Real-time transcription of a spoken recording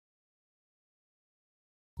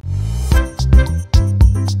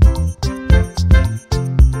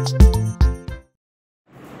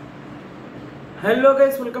Hello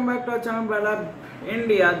guys, welcome back to our channel Biolab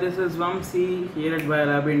India. This is Vamsi here at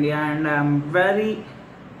Biolab India, and I'm very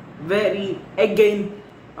again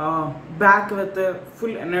back with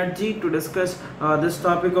full energy to discuss this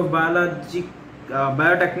topic of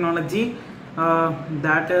biotechnology.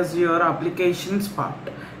 That is your applications part.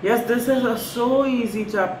 Yes, this is a so easy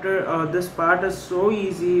chapter. This part is so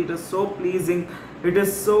easy. It is so pleasing. It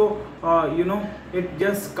is so it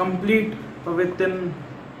just complete within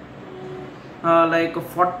like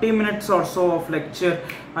 40 minutes or so of lecture.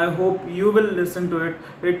 I hope you will listen to it.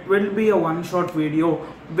 It will be a one shot video.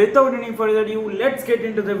 Without any further ado, let's get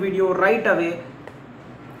into the video right away.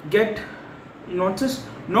 Get notes.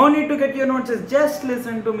 No need to get your notes, just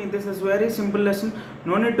listen to me. This is very simple lesson.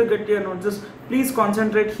 No need to get your notes. Please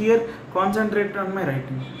concentrate here. Concentrate on my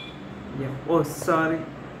writing. Yeah. Oh, sorry.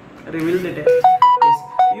 Reveal the text. Yes.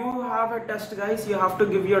 You have a test, guys. You have to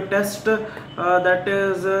give your test. That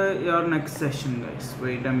is your next session, guys.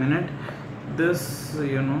 Wait a minute. This,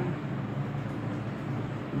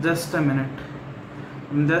 just a minute.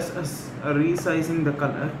 I'm just resizing the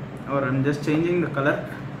color, or I'm just changing the color.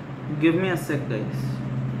 Give me a sec, guys.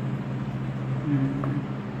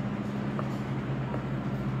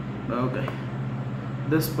 Okay.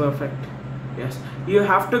 This perfect. Yes. You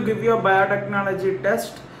have to give your biotechnology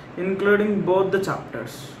test, including both the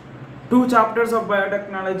chapters. 2 chapters of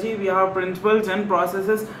biotechnology. We have principles and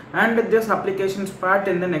processes, and this applications part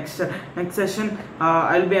in the next session.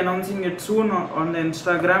 I'll be announcing it soon on the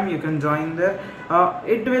Instagram. You can join there.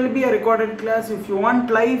 It will be a recorded class. If you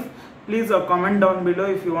want live, please comment down below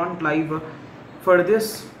if you want live for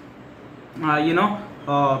this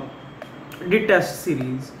the test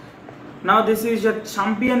series. Now this is your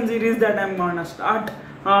champion series that I'm gonna start.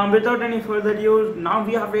 Without any further ado, now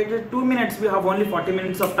we have waited 2 minutes. We have only 40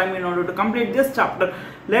 minutes of time in order to complete this chapter.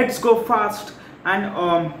 Let's go fast, and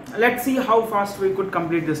let's see how fast we could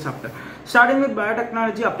complete this chapter. Starting with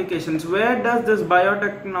biotechnology applications. Where does this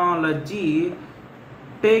biotechnology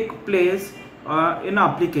take place in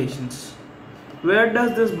applications? Where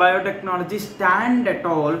does this biotechnology stand at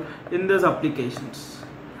all in these applications?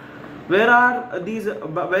 Where is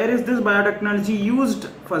this biotechnology used?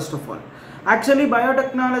 First of all, actually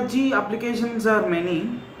biotechnology applications are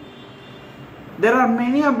many. There are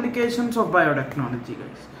many applications of biotechnology,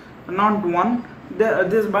 guys, not one.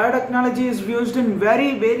 This biotechnology is used in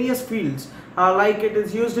various fields, like it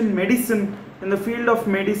is used in medicine, in the field of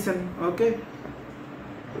medicine. Okay,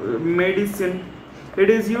 medicine. It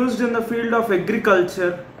is used in the field of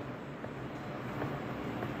agriculture.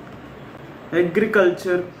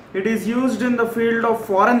 It is used in the field of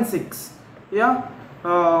forensics. Yeah.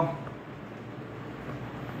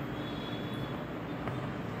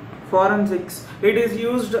 Forensics. It is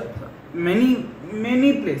used many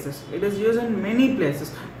places. It is used in many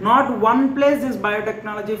places. Not one place this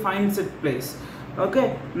biotechnology finds its place.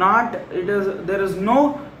 Okay. Not it is. There is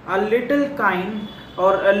no a little kind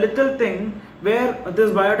or a little thing where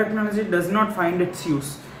this biotechnology does not find its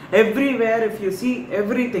use. Everywhere, if you see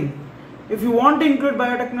everything, if you want to include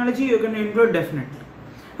biotechnology, you can include definitely.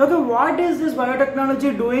 Okay, what is this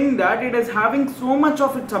biotechnology doing that it is having so much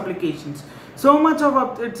of its applications? So much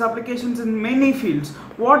of its applications in many fields.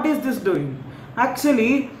 What is this doing?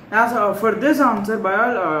 Actually, as for this answer,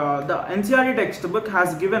 the NCERT textbook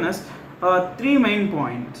has given us 3 main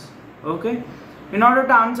points. Okay. In order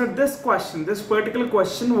to answer this question, this particular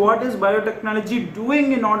question, what is biotechnology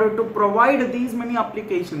doing in order to provide these many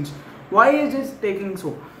applications? Why is it taking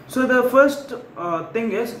so? So the first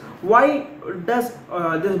thing is, why does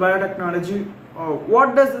this biotechnology,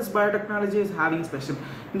 what does this biotechnology is having special?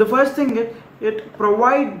 The first thing is, it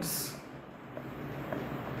provides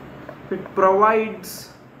the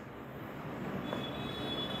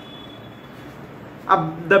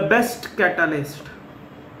best catalyst.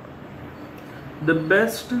 The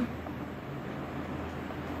best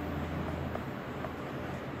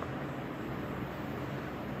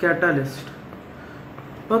catalyst.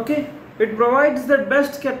 Okay, it provides the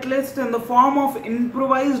best catalyst in the form of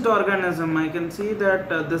improvised organism. I can see that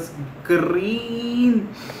this green.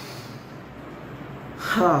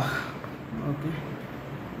 Okay,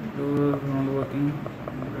 not working.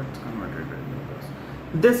 Let's convert it.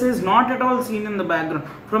 This is not at all seen in the background.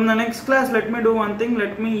 From the next class, let me do one thing.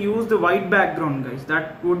 Let me use the white background, guys.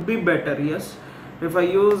 That would be better. Yes, if I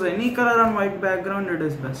use any color on white background, it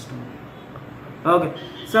is best. Okay,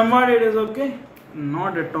 somewhat it is okay.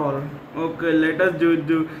 Not at all. Okay, let us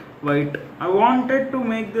do white. I wanted to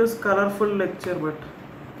make this colorful lecture, but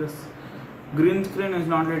this green screen is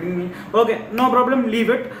not letting me. Okay, no problem, leave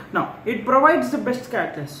it. Now it provides the best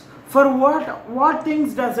catalyst. For what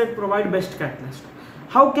things does it provide best catalyst?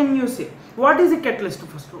 How can you say? What is a catalyst?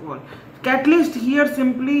 First of all, catalyst here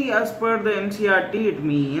simply as per the NCERT, it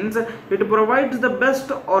means it provides the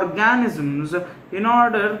best organisms in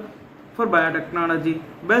order for biotechnology.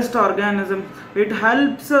 Best organisms. It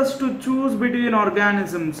helps us to choose between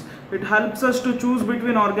organisms. It helps us to choose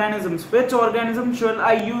between organisms. Which organism shall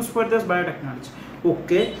I use for this biotechnology?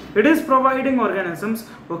 Okay, it is providing organisms.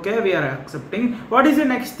 Okay, we are accepting. What is the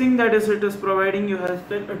next thing that is it is providing? You have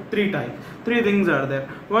three types. Three things are there.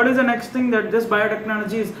 What is the next thing that this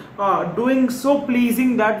biotechnology is doing so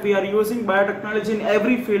pleasing that we are using biotechnology in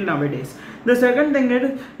every field nowadays? The second thing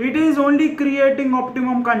is it is only creating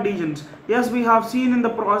optimum conditions. Yes, we have seen in the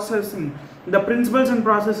processing, the principles and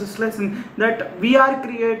processes lesson, that we are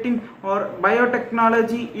creating, or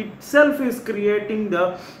biotechnology itself is creating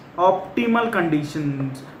the optimal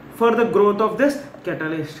conditions for the growth of this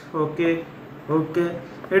catalyst. Okay,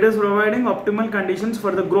 it is providing optimal conditions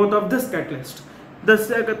for the growth of this catalyst. The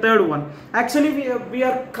third one, actually we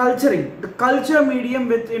are culturing, the culture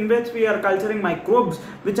medium in which we are culturing microbes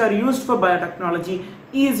which are used for biotechnology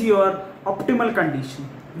is your optimal condition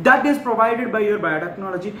that is provided by your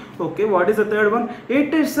biotechnology. Okay, what is the third one?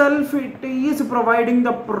 It itself, it is providing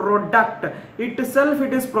the product itself,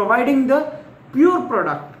 it is providing the pure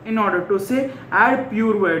product. In order to say, add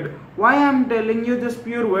pure word. Why I am telling you this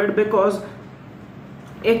pure word? Because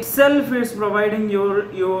itself is providing your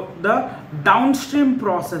the downstream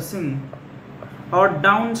processing or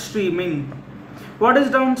downstreaming. What is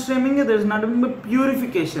downstreaming? There is nothing but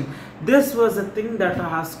purification. This was a thing that I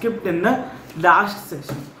have skipped in the last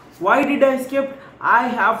session. Why did I skip? I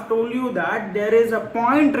have told you that there is a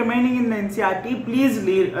point remaining in the NCERT. Please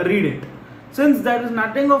read it, since there is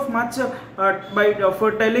nothing of much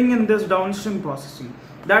for telling in this downstream processing.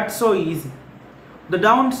 That's so easy. The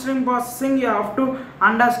downstream processing, you have to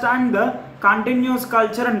understand the continuous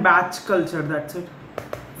culture and batch culture. That's it.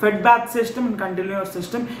 Fed batch system and continuous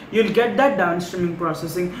system, you'll get that downstreaming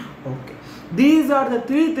processing. Okay, these are the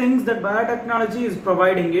three things that biotechnology is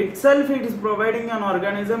providing. Itself it is providing an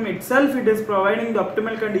organism, itself it is providing the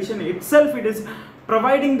optimal condition, itself it is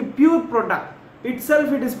providing the pure product,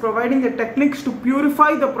 itself it is providing the techniques to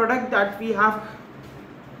purify the product that we have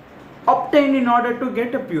obtained in order to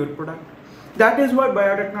get a pure product. That is why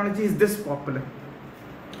biotechnology is this popular.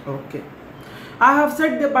 Okay, I have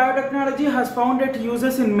said that biotechnology has found its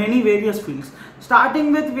uses in many various fields.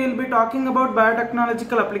 Starting with, we will be talking about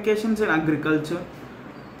biotechnological applications in agriculture.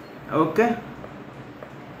 Okay,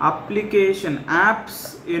 application,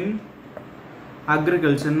 apps in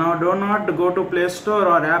agriculture. Now do not go to Play Store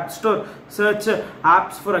or App Store, search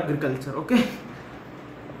apps for agriculture. Okay,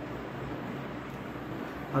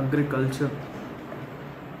 agriculture.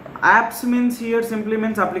 Apps means here simply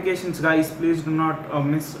means applications, guys. Please do not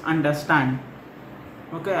misunderstand.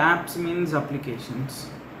 Okay, apps means applications.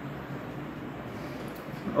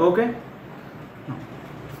 Okay,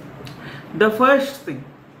 the first thing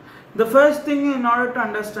in order to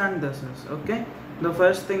understand this is, okay, the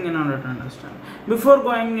first thing in order to understand, before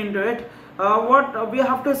going into it, what we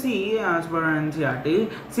have to see as per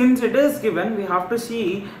NCERT, since it is given, we have to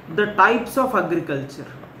see the types of agriculture.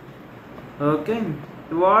 Okay,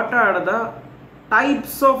 what are the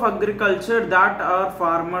types of agriculture that our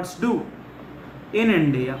farmers do in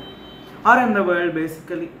India or in the world?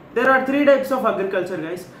 Basically, there are three types of agriculture,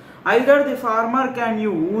 guys. Either the farmer can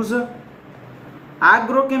use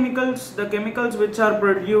agrochemicals, the chemicals which are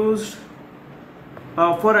produced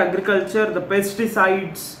for agriculture, the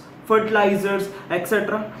pesticides, fertilizers,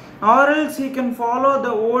 etc., or else he can follow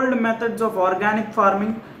the old methods of organic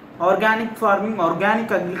farming,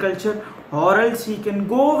 organic agriculture, or else he can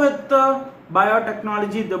go with the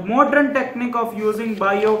biotechnology, the modern technique of using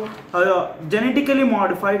genetically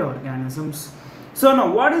modified organisms. So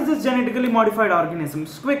now, what is this genetically modified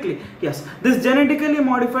organisms? Quickly, yes, this genetically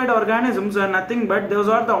modified organisms are nothing but those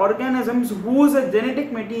are the organisms whose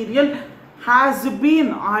genetic material has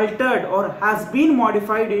been altered or has been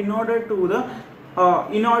modified in order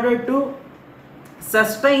to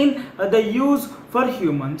sustain the use for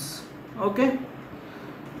humans. Okay,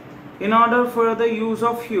 in order for the use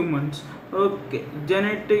of humans. Okay,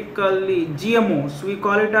 genetically, GMOs, we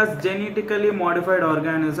call it as genetically modified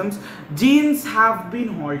organisms. Genes have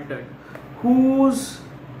been altered. Whose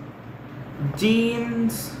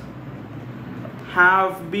genes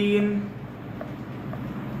have been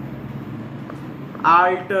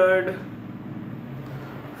altered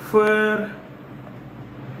for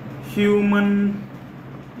human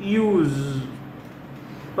use.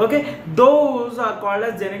 Okay, those are called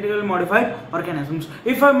as genetically modified organisms.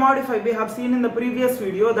 If I modify, we have seen in the previous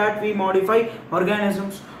video that we modify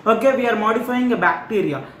organisms. Okay, we are modifying a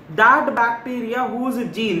bacteria. That bacteria whose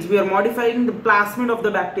genes, we are modifying the plasmid of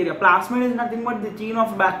the bacteria. Plasmid is nothing but the gene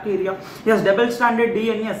of bacteria. Yes, double-stranded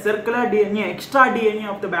DNA, circular DNA, extra DNA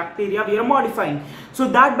of the bacteria we are modifying. So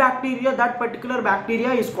that bacteria, that particular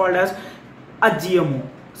bacteria is called as a GMO.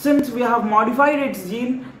 Since we have modified its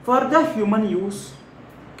gene for the human use.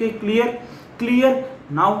 Okay, clear.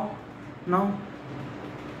 Now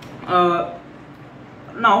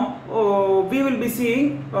we will be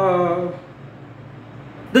seeing the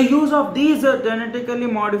use of these genetically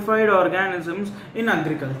modified organisms in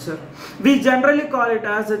agriculture. We generally call it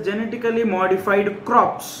as genetically modified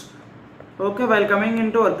crops. Okay, while coming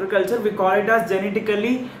into agriculture, we call it as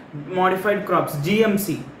genetically modified crops,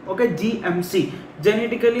 GMC. Okay, GMC,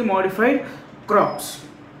 genetically modified crops.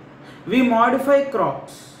 We modify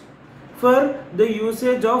crops for the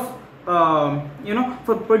usage of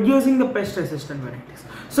for producing the pest resistant varieties.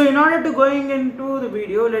 So in order to going into the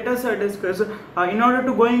video, let us discuss in order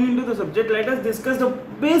to going into the subject, let us discuss the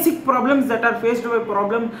basic problems that are faced by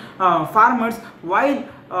farmers while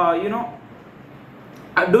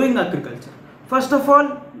doing agriculture. First of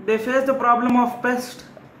all, they face the problem of pest.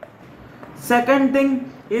 Second thing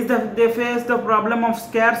is that they face the problem of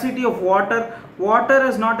scarcity of water. Water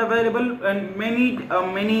is not available in many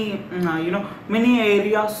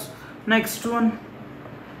areas. Next one,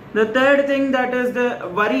 the third thing that is the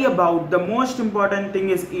worry about, the most important thing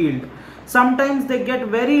is yield. Sometimes they get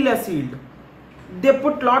very less yield. They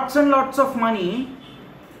put lots and lots of money.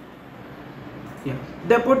 Yeah,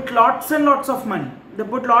 they put lots and lots of money.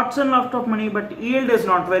 But yield is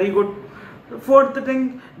not very good. Fourth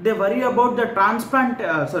thing, they worry about the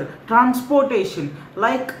transportation.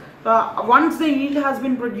 Like once the yield has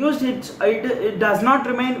been produced, it does not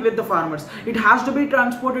remain with the farmers. It has to be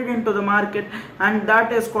transported into the market, and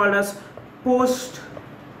that is called as post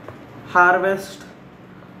harvest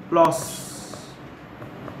loss.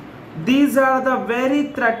 These are the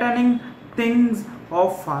very threatening things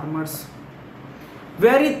of farmers.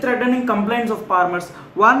 Very threatening complaints of farmers.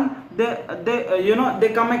 One,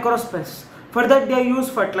 they come across pests. For that they use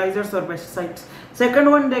fertilizers or pesticides.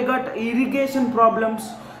 Second one, they got irrigation problems.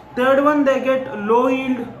 Third one, they get low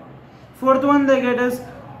yield. Fourth one they get is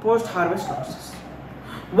post harvest losses.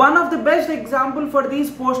 One of the best example for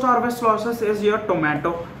these post harvest losses is your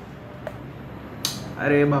tomato.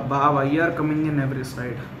 Arey baba, why you are coming in every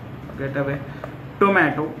side? Get away.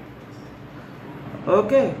 Tomato.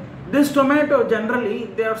 Okay, this tomato generally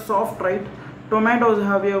they are soft, right? Tomatoes,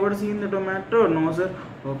 have you ever seen the tomato? No sir.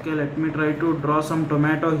 Okay, let me try to draw some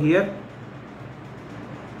tomato here.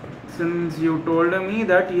 Since you told me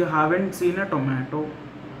that you haven't seen a tomato,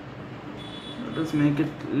 let us make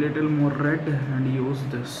it little more red and use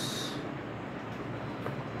this.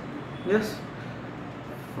 Yes,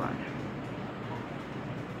 fine.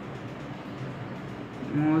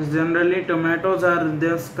 Most generally tomatoes are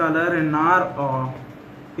this color in our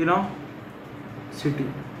city.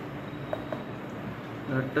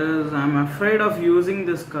 That is, I'm afraid of using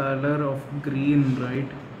this color of green, right?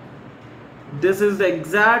 This is the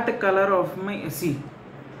exact color of my, see,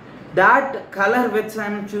 that color which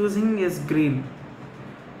I'm choosing is green,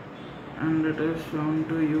 and it is shown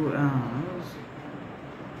to you as,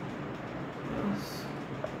 yes,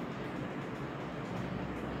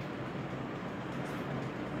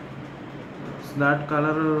 that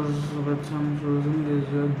color is which I'm choosing is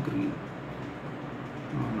your green.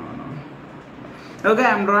 No. Okay,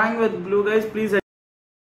 I'm drawing with blue, guys, please.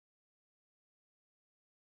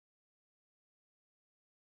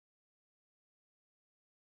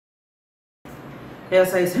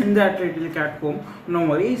 Yes, I sent that little cat home. No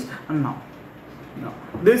worries. And now,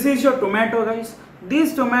 this is your tomato, guys.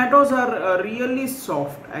 These tomatoes are really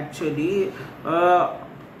soft, actually.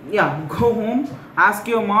 Yeah, go home, ask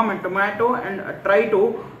your mom a tomato, and try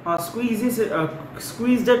to squeeze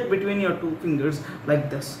that between your two fingers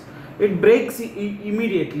like this. It breaks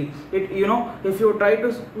immediately. If you try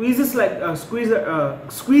to squeeze this squeeze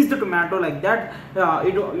the tomato like that,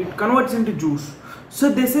 it converts into juice. So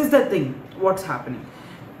this is the thing what's happening.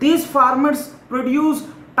 These farmers produce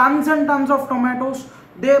tons and tons of tomatoes.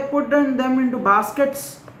 They put them into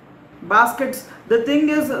baskets. The thing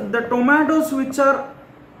is, the tomatoes which are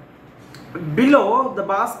below the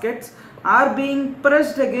baskets are being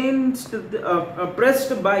pressed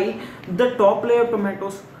pressed by the top layer of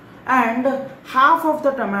tomatoes, and half of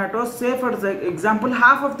the tomatoes, say for example,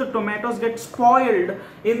 half of the tomatoes get spoiled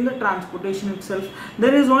in the transportation itself.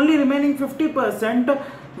 There is only remaining 50%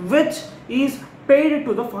 which is paid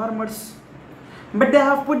to the farmers. but they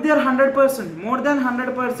have put their 100%, more than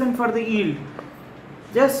 100% for the yield,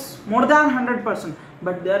 just more than 100%,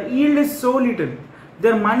 but their yield is so little,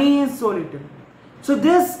 their money is so little. So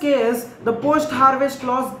this case, the post harvest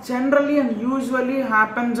loss generally and usually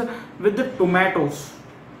happens with the tomatoes.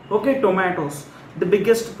 Okay, tomatoes, the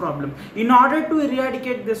biggest problem. In order to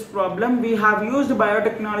eradicate this problem, we have used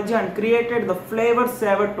biotechnology and created the flavor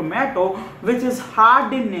saver tomato, which is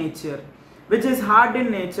hard in nature,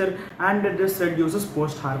 and this reduces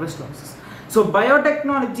post harvest losses. So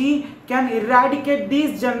biotechnology can eradicate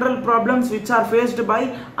these general problems which are faced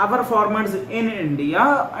by our farmers in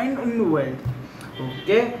India and in the world.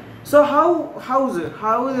 Okay, so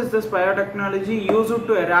how is this biotechnology used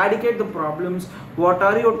to eradicate the problems? What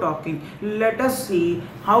are you talking? Let us see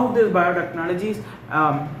how this biotechnology is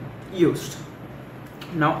used.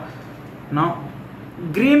 Now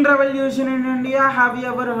green revolution in India. Have you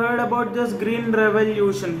ever heard about this green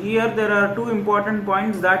revolution? Here there are two important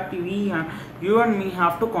points that you and me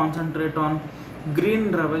have to concentrate on.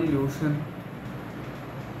 Green revolution.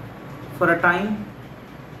 For a time,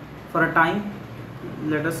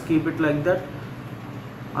 let us keep it like that.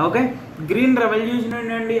 Okay, green revolution in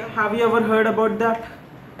India. Have you ever heard about that?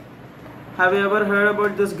 Have you ever heard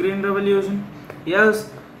about this green revolution? Yes.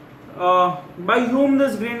 By whom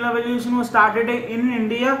this green revolution was started in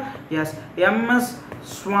India? Yes, M.S.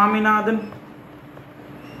 Swaminathan.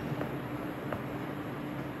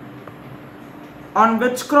 On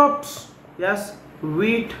which crops? Yes,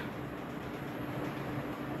 wheat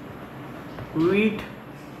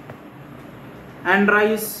and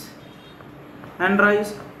rice.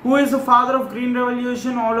 Who is the father of green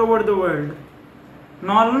revolution all over the world?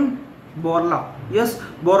 Norman Borlaug. Yes,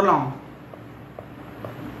 Borlaug.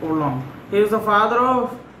 He is the father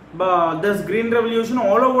of this green revolution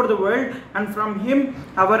all over the world, and from him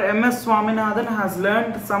our M.S. Swaminathan has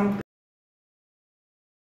learned something.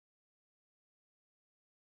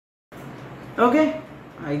 Okay,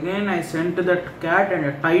 again I sent that cat and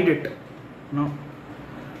I tied it. No,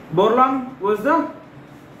 Borlaug was the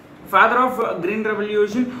father of green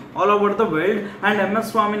revolution all over the world, and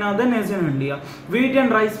M.S. Swaminathan is in India. Wheat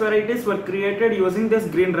and rice varieties were created using this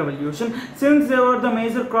green revolution. Since they were the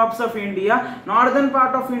major crops of India, northern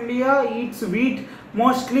part of India eats wheat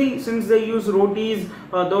mostly, since they use rotis,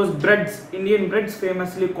 those breads, Indian breads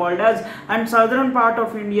famously called as, and southern part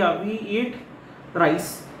of India we eat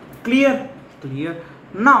rice. Clear?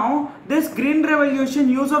 Now this green revolution,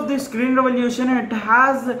 use of this green revolution, it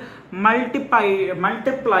has multiplied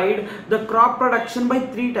the crop production by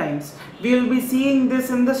 3 times. We will be seeing this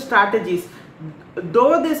in the strategies.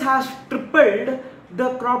 Though this has tripled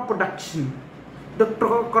the crop production, the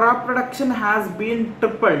crop production has been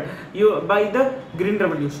tripled by the green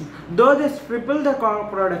revolution. Though this tripled the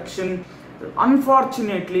crop production,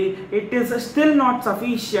 unfortunately it is still not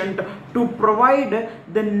sufficient to provide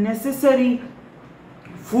the necessary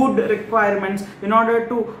food requirements in order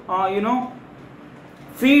to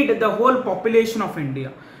feed the whole population of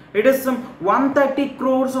India. It is some 130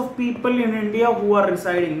 crores of people in India who are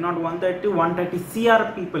residing, not 130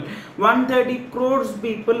 CR people. 130 crores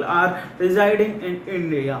people are residing in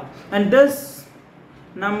India, and this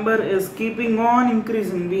number is keeping on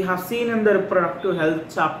increasing. We have seen in the reproductive health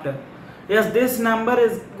chapter. Yes, this number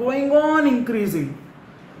is going on increasing.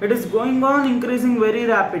 It is going on increasing very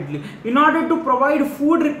rapidly. In order to provide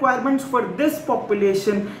food requirements for this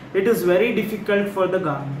population, it is very difficult for the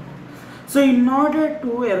government. So in order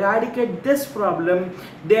to eradicate this problem,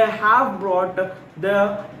 they have brought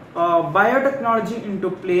the biotechnology into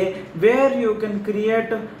play, where you can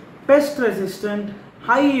create pest resistant,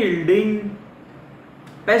 high yielding,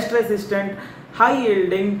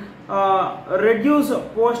 reduce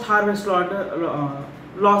post harvest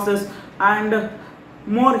losses, and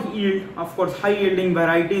more yield, of course, high yielding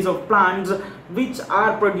varieties of plants which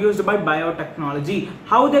are produced by biotechnology.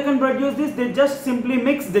 How they can produce this? They just simply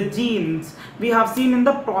mix the genes. We have seen in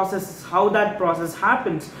the process how that process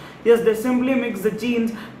happens. Yes, they simply mix the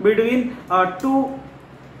genes between two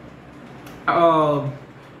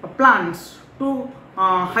plants, two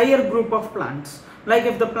higher group of plants. Like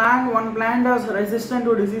if the one plant is resistant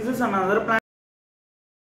to diseases, another plant.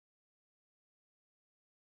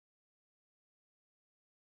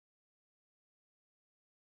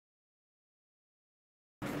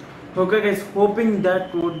 Okay guys, hoping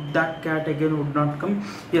that cat again would not come.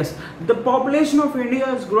 Yes, the population of India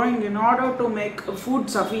is growing. In order to make food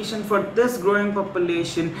sufficient for this growing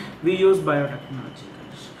population, we use biotechnology.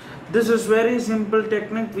 This is very simple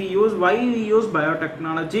technique we use. Why we use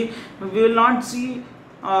biotechnology? We will not see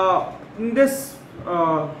in this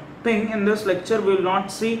thing, in this lecture we will not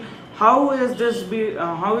see how is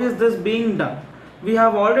this being done. We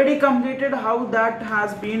have already completed how that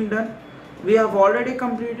has been done. We have already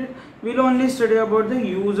completed. We'll only study about the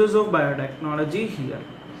uses of biotechnology here.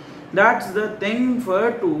 That's the thing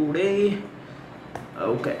for today.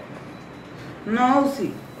 Okay. Now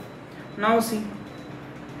see. Now see.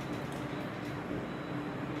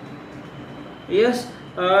 Yes,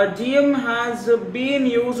 GM has been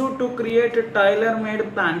used to create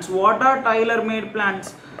tailor-made plans. What are tailor-made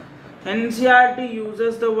plans? NCERT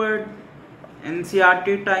uses the word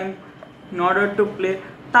NCERT time in order to play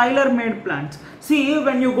tailor-made plans. See,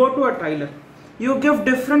 when you go to a tailor, you give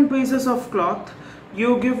different pieces of cloth,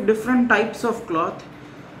 you give different types of cloth,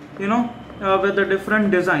 with the different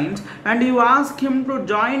designs, and you ask him to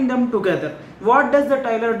join them together. What does the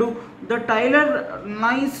tailor do? The tailor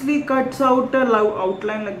nicely cuts out a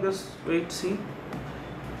outline like this. Wait, see,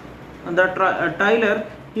 the tailor,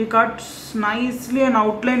 he cuts nicely an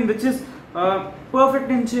outline which is perfect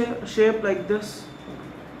in shape like this.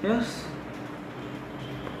 Yes,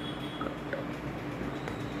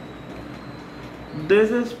 this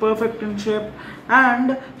is perfect in shape,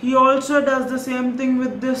 and he also does the same thing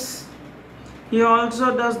with this. He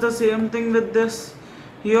also does the same thing with this.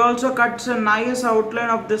 He also cuts a nice outline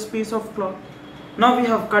of this piece of cloth. Now we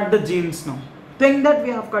have cut the jeans now. Think that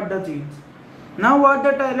we have cut the jeans. Now what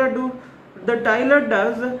the tailor do? The tailor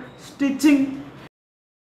does stitching.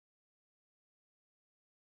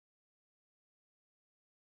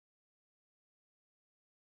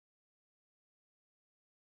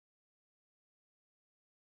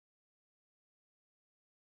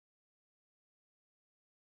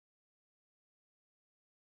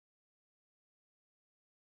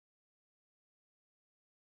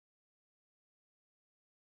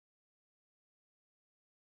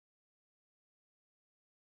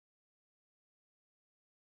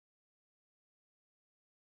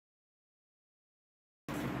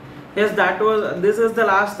 Yes, this is the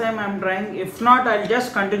last time I'm trying. If not, I'll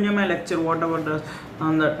just continue my lecture, whatever does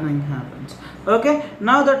on that thing happens. Okay,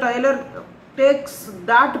 now the tailor takes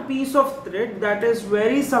that piece of thread that is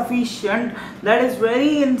very sufficient, that is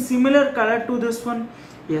very in similar color to this one.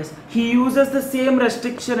 Yes, he uses the same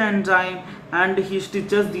restriction enzyme and he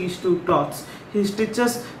stitches these two cloths. He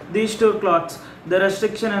stitches these two cloths. The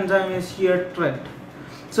restriction enzyme is here thread.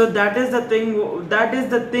 So that is the thing. That is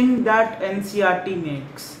the thing that NCERT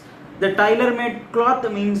makes. The tailor-made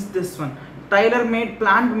cloth means this one. Tailor-made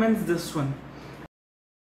plant means this one.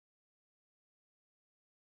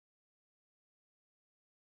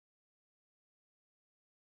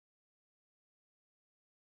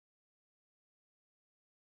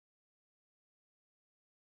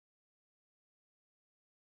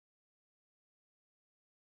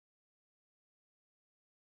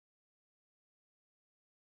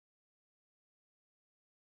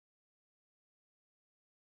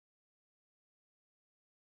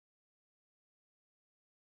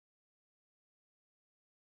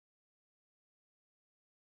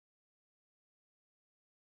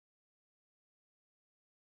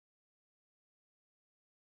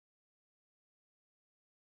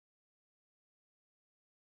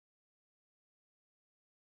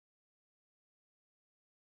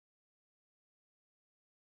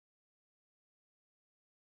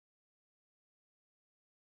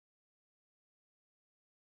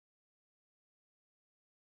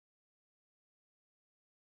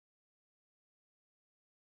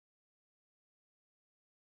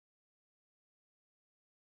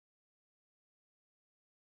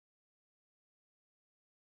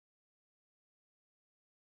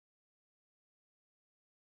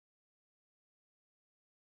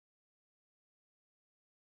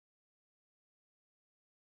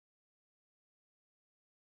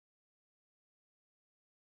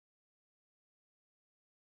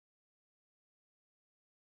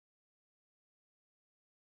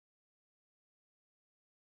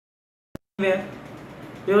 Where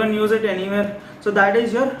you can use it anywhere. So that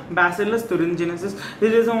is your Bacillus thuringiensis.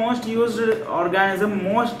 This is the most used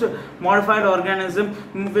organism, most modified organism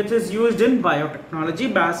which is used in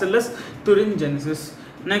biotechnology, Bacillus thuringiensis.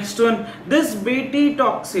 Next one, this Bt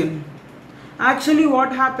toxin. Actually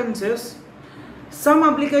what happens is, some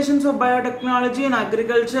applications of biotechnology in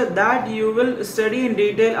agriculture that you will study in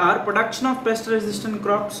detail are production of pest resistant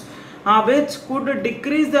crops, which could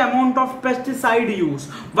decrease the amount of pesticide use.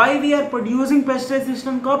 Why we are producing pest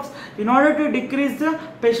resistant crops? In order to decrease the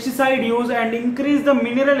pesticide use and increase the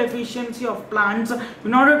mineral efficiency of plants,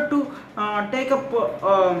 in order to take up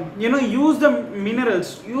use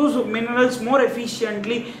minerals more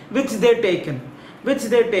efficiently, which they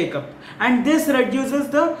take up, and this reduces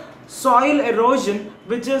the soil erosion,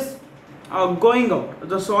 which is going out.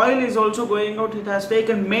 The soil is also going out. It has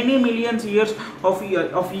taken many millions years of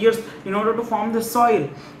years in order to form the soil.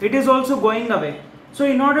 It is also going away. So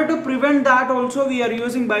in order to prevent that also, we are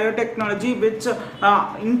using biotechnology, which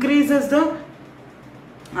increases the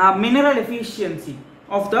mineral efficiency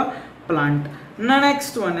of the plant. The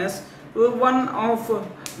next one is one of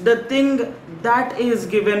the thing that is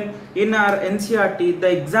given in our NCERT, the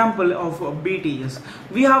example of BT is,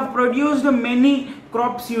 we have produced many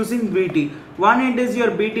crops using BT. One, it is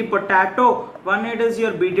your BT potato, one it is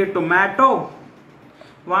your BT tomato,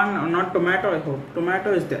 one not tomato, I hope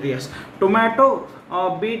tomato is there, yes, tomato,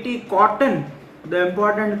 BT cotton. The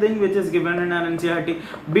important thing which is given in our NCERT,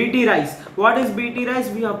 BT rice. What is BT rice?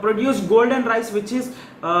 We have produced golden rice, which is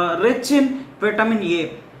rich in vitamin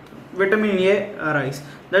A. Vitamin A rice,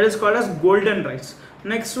 that is called as golden rice.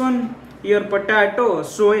 Next one, your potato,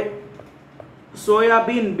 soya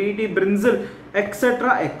bean, BT brinjal,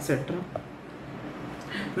 etc., etc.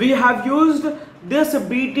 We have used this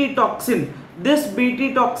BT toxin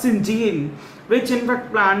gene, which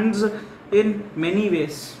infect plants in many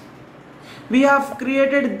ways. We have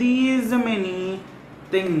created these many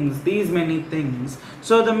things.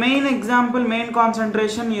 So the main example, main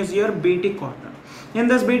concentration is your BT cotton. In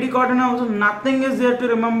this BT cotton also, nothing is there to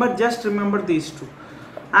remember, just remember these two.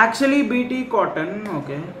 Actually, BT cotton,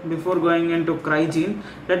 okay, before going into crygene,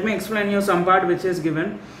 let me explain you some part which is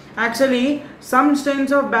given. Actually, some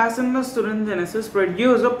strains of Bacillus thuringiensis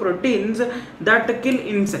produce proteins that kill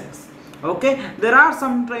insects. Okay, there are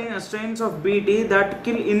some strains of BT that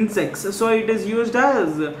kill insects, so it is used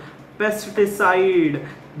as pesticide,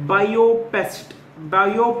 biopesti.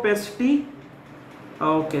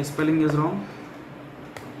 Okay, spelling is wrong.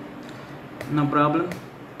 No problem.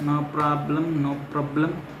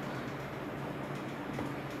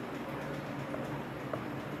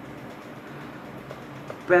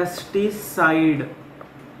 Pesticide,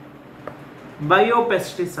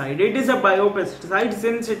 biopesticide. It is a biopesticide,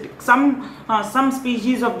 since some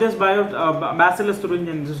species of this Bacillus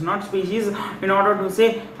thuringiensis, not species, in order to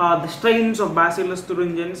say the strains of Bacillus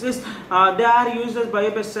thuringiensis, they are used as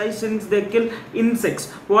biopesticides since they kill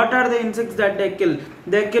insects. What are the insects that they kill?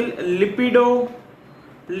 They kill lepidopterans.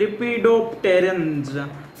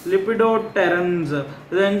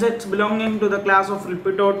 The insects belonging to the class of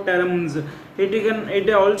lepidopterans. It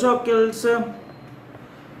also kills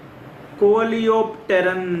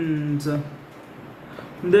coleopterans.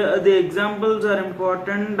 The examples are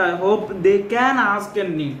important. I hope they can ask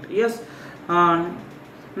in NEET. Yes.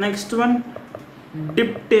 Next one,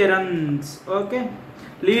 dipterans. Okay.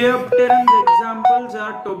 Lepidopterans examples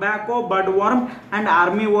are tobacco budworm and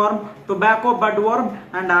armyworm. Tobacco budworm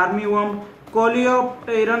and armyworm.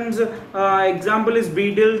 Coleopterans example is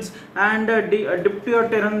beetles, and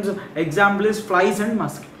dipterans example is flies and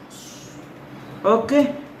mosquitoes.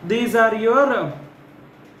 Okay, these are your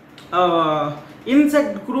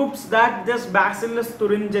insect groups that this Bacillus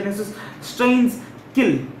thuringiensis strains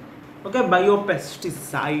kill. Okay,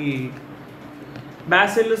 biopesticide.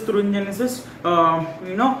 Bacillus thuringiensis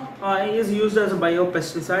is used as a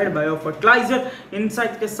biopesticide, biofertilizer,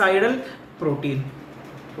 insecticidal protein.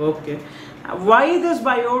 Okay, why this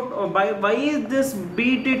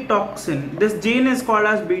BT toxin, this gene is called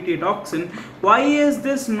as BT toxin, why is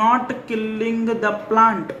this not killing the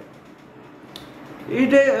plant?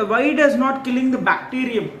 Why it is not killing the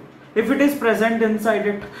bacterium if it is present inside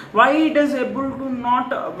it? Why it is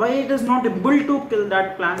not able to kill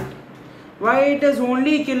that plant? Why it is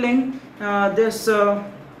only killing this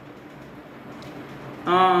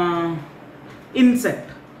insect?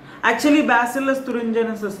 Actually, Bacillus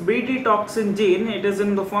thuringiensis BT toxin gene, it is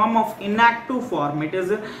in the form of inactive form. It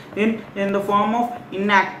is in the form of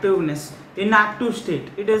inactive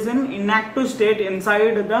state. It is in inactive state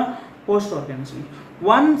inside the host organism.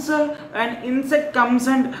 Once an insect comes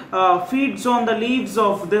and feeds on the leaves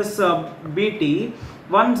of this BT,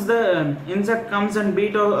 once the insect comes and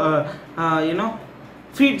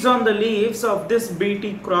feeds on the leaves of this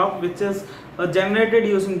BT crop, which is generated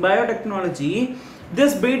using biotechnology,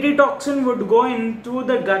 this BT toxin would go into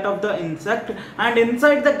the gut of the insect, and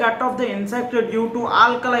inside the gut of the insect, due to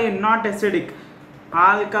alkaline, not acidic,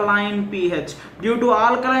 alkaline pH. Due to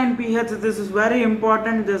alkaline pH, this is very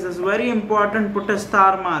important. Put a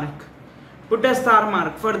star mark. For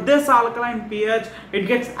this alkaline pH, it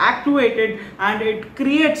gets activated and it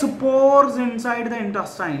creates pores inside the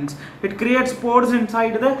intestines. It creates pores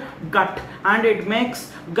inside the gut, and it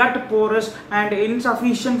makes gut porous and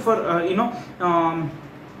insufficient for the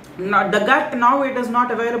gut. Now it is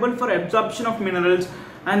not available for absorption of minerals,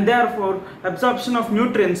 and therefore absorption of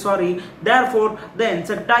nutrients, therefore the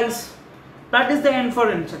insect dies. That is the end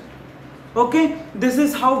for insect. Okay, this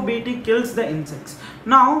is how Bt kills the insects.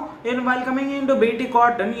 Now, while coming into Bt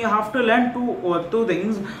cotton, you have to learn two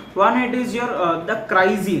things. One, it is your the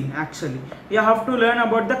chrysine. Actually, you have to learn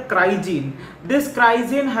about the chrysine. This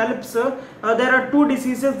chrysine helps. There are two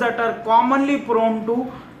diseases that are commonly prone to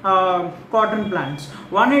cotton plants.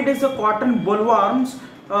 One, it is the cotton bollworms,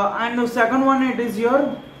 and the second one, it is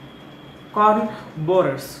your corn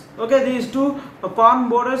borers. Okay, these two, corn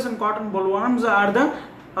borers and cotton bollworms, are the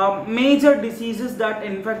major diseases that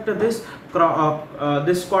infect this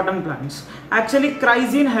cotton plants. Actually,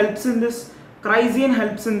 chrysine helps in this. Chrysine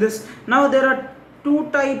helps in this. Now there are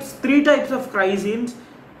three types of chrysines: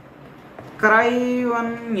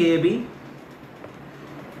 Cry1AB,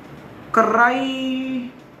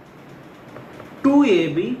 Cry2AB,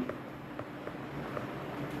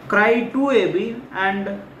 Cry2AB,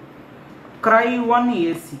 and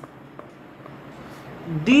Cry1AC.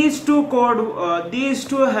 These two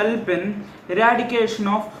help in eradication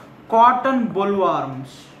of cotton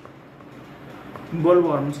bollworms.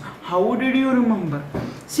 How did you remember?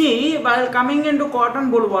 See, while coming into cotton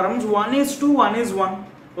bollworms, 1 is 2, 1 is 1.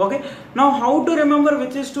 Okay. Now, how to remember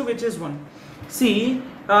which is 2, which is 1? See,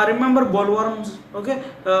 remember bollworms. Okay.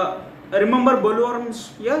 Remember bollworms.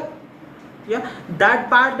 Yeah. That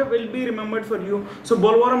part will be remembered for you. So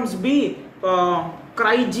bollworms B,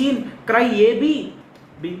 chrysine, Cry-AB.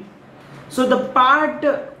 B. So the part,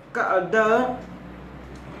 the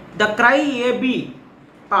Cry-AB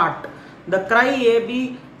part, the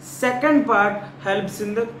Cry-AB second part helps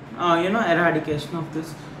in the eradication of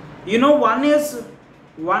this. One is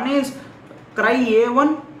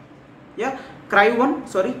Cry-A1, yeah, Cry1.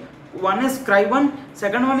 Sorry, one is Cry1,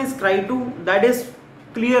 second one is Cry2. That is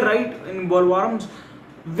clear, right? In bollworms,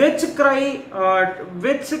 which chrysine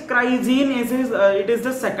is it is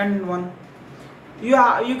the second one.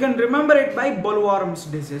 You can remember it by bollworms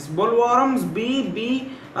disease. Bollworms B,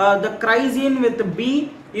 the chrysine with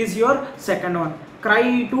B is your second one.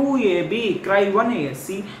 Cry2AB,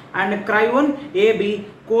 Cry1AC, and Cry1AB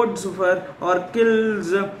codes for or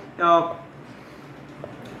kills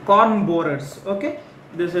corn borers. Okay,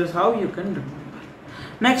 this is how you can remember.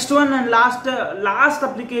 Next one and last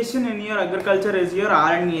application in your agriculture is your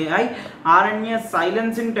RNA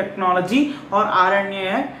silencing technology or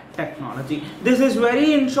RNA technology. This is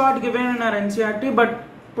very in short given in our NCERT, but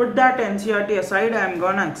put that NCERT aside. I am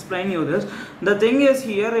gonna explain you this. The thing is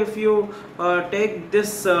here, if you take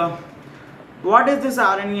this, what is this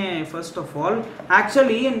RNA? First of all,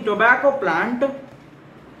 actually in tobacco plant,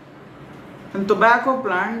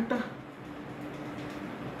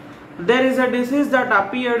 there is a disease that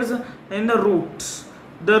appears in the roots.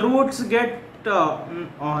 The roots get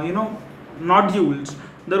nodules.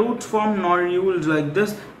 The roots form nodules like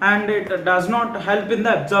this, and it does not help in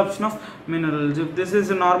the absorption of minerals. If this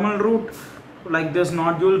is a normal root, like this,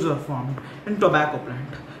 nodules are formed in tobacco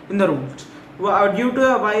plant in the roots due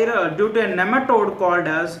to a nematode called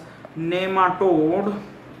as nematode,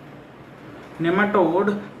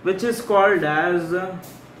 which is called as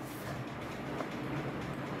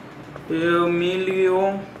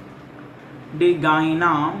Miliodigina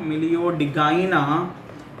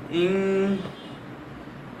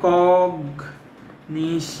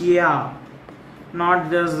incognitia, not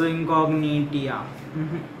just incognitia.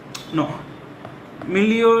 No,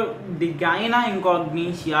 Miliodigina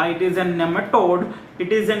incognitia. It is a nematode.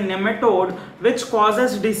 Which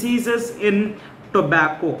causes diseases in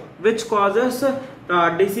tobacco.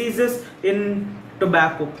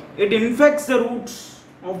 It infects the roots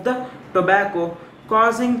of the tobacco,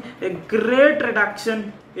 causing a great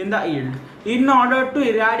reduction in the yield. In order to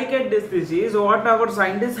eradicate this disease, what our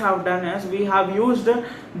scientists have done is we have used the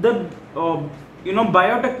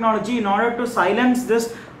biotechnology in order to silence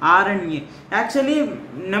this RNA. Actually,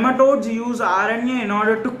 nematodes use RNA in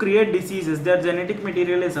order to create diseases. Their genetic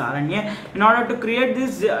material is RNA. In order to create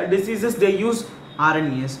these diseases, they use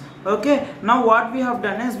RNAs. Okay, now what we have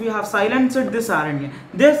done is we have silenced this RNA.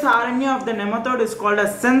 This RNA of the nematode is called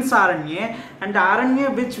as sense RNA, and the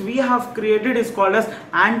RNA which we have created is called as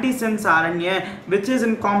antisense RNA, which is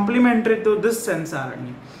in complementary to this sense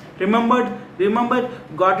RNA. Remembered,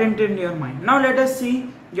 got it in your mind. Now let us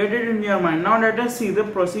see, get it in your mind. Now let us see the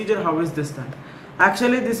procedure. How is this done?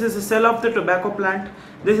 Actually, this is a cell of the tobacco plant.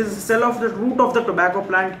 This is a cell of the root of the tobacco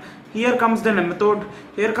plant. Here comes the nematode.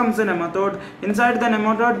 Inside the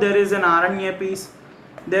nematode, there is an RNA piece.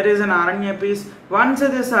 Once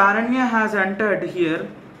this RNA has entered here,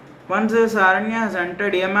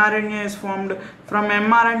 mRNA is formed. From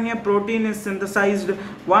mRNA, protein is synthesized.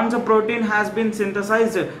 Once a protein has been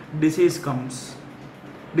synthesized, disease comes.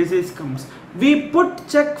 We put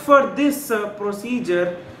check for this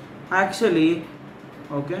procedure actually,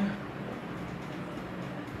 okay,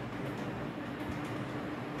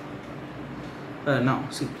 now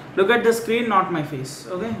see, look at the screen, not my face.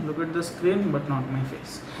 Okay, look at the screen but not my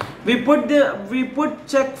face. We put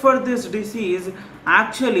check for this disease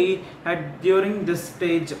actually at during this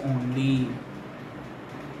stage only.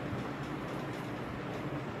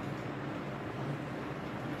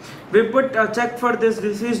 We put a check for this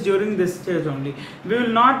disease during this stage only. We will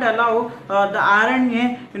not allow the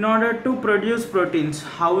RNA in order to produce proteins.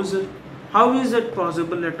 How is it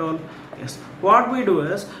possible at all? Yes, what we do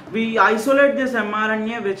is we isolate this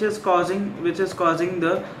mRNA which is causing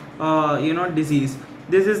the disease.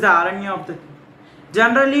 This is the RNA of the,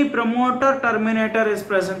 generally promoter terminator is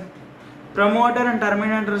present. Promoter and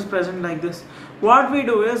terminator is present like this. What we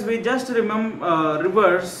do is we just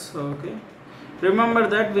reverse, okay, remember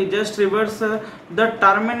that we just reverse the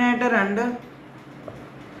terminator and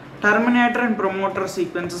promoter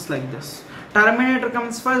sequences like this. Terminator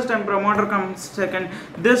comes first and promoter comes second.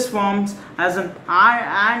 This forms as an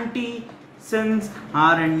antisense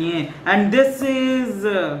RNA, and this is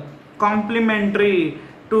complementary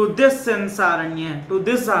to this sense RNA, to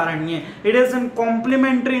this RNA. It is in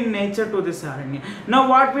complementary in nature to this RNA. Now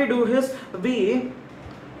what we do is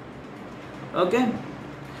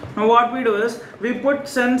now what we do is we put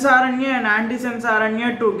sense RNA and antisense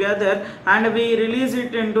RNA together and we release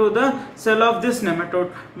it into the cell of this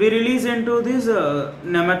nematode. We release into this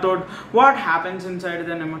nematode. What happens inside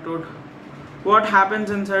the nematode? What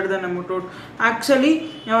happens inside the nematode?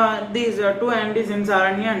 Actually, these two antisense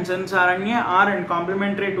RNA and sense RNA are in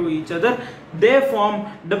complementary to each other. They form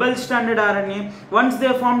double-stranded RNA. Once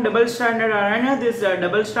they form double-stranded RNA, this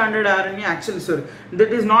double-stranded RNA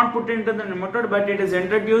that is not put into the nematode, but it is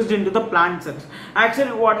introduced into the plant cells.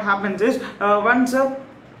 Actually, what happens is once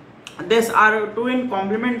these are two in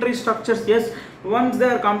complementary structures. Yes, once they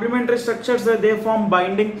are complementary structures, they form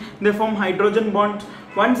binding. They form hydrogen bonds.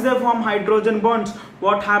 Once they form hydrogen bonds,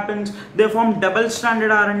 what happens? They form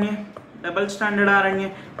double-stranded RNA. Double-stranded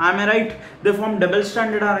RNA. Am I right? They form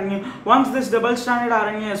double-stranded RNA. Once this double-stranded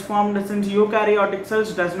RNA is formed, since eukaryotic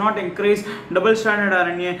cells does not increase double-stranded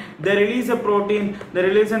RNA, they release a protein. They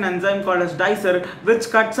release an enzyme called as dicer, which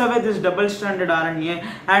cuts away this double-stranded RNA.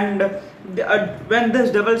 And when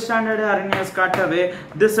this double-stranded RNA is cut away,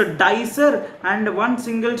 this dicer and one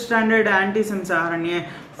single-stranded antisense RNA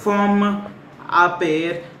form a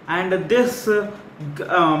pair, and this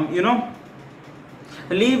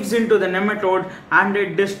leaves into the nematode and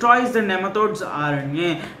it destroys the nematode's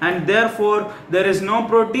RNA, and therefore there is no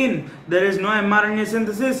protein, there is no mRNA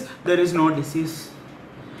synthesis, there is no disease.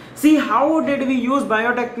 See, how did we use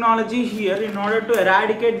biotechnology here in order to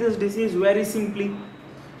eradicate this disease? Very simply.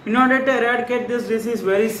 In order to eradicate this disease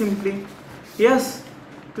very simply. Yes,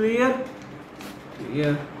 clear?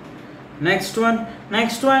 Clear. Next one,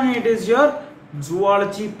 it is your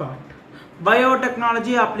zoology part.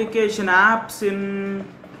 Biotechnology application apps in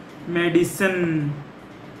medicine.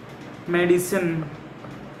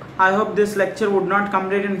 I hope this lecture would not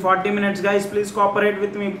complete in 40 minutes, guys. Please cooperate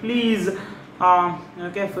with me, please.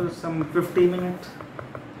 Okay, for some 50 minutes.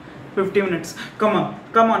 Come on,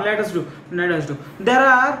 let us do. There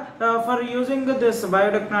are for using this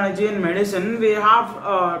biotechnology in medicine, we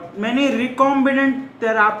have many recombinant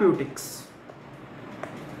therapeutics.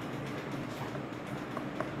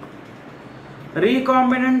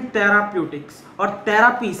 Recombinant therapeutics or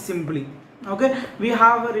therapies simply. Okay, we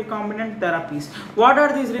have recombinant therapies. What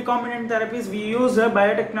are these recombinant therapies? We use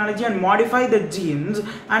biotechnology and modify the genes,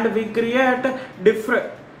 and we create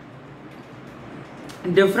different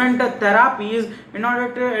therapies in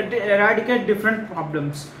order to eradicate different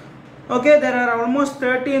problems. Okay, there are almost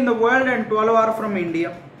 30 in the world and 12 are from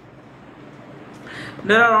India.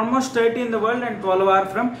 There are almost 30 in the world and 12 are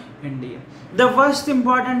from India. The first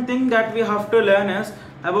important thing that we have to learn is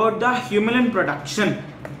about the humulin production.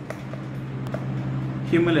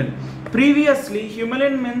 Humulin. Previously,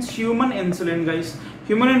 humulin means human insulin, guys.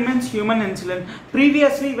 Humulin means human insulin.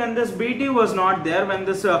 Previously, when this BT was not there, when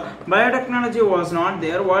this biotechnology was not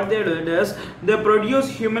there, what they did is they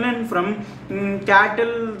produce humulin from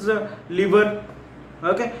cattle's liver,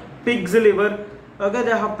 okay, pig's liver. Okay,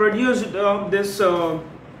 they have produced this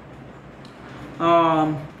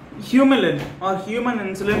humulin or human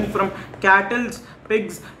insulin from cattle's,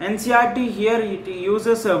 pigs. NCERT here it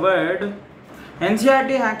uses a word.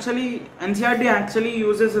 NCERT actually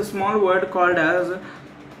uses a small word called as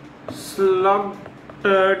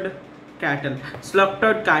slaughtered cattle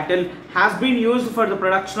has been used for the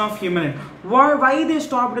production of human. Why they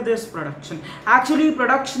stopped this production? Actually,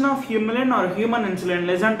 production of human or human insulin,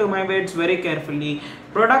 listen to my words very carefully,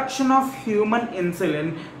 production of human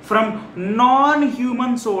insulin from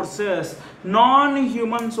non-human sources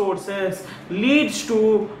leads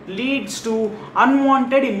to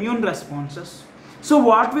unwanted immune responses. So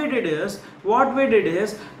what we did is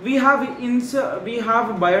we have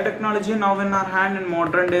biotechnology now in our hand in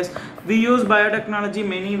modern days. We use biotechnology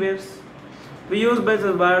many ways. We use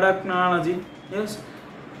biotechnology. Yes.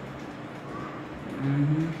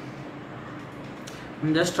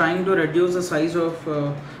 I'm just trying to reduce the size of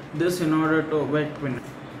this in order to wait.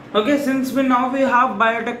 Okay, since we have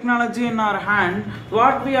biotechnology in our hand,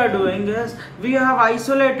 what we are doing is we have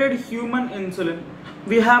isolated human insulin.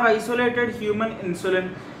 We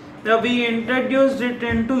introduced it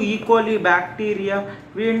into E. coli bacteria.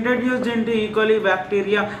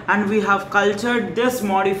 And we have cultured this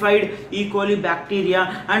modified E. coli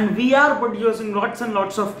bacteria, and we are producing lots and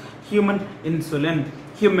lots of human insulin.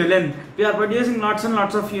 We are producing lots and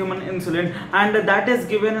lots of human insulin, and that is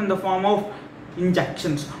given in the form of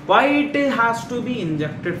injections. Why it has to be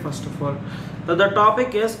injected? First of all, the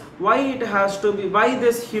topic is why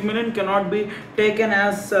this human cannot be taken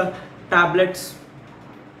as tablets.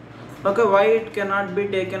 Okay, why it cannot be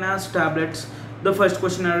taken as tablets? The first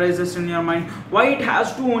question arises in your mind, why it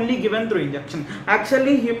has to only given through injection?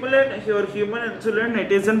 Actually, human insulin,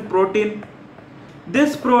 it is in protein.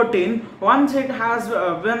 This protein, once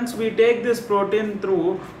we take this protein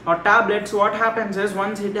through tablets, what happens is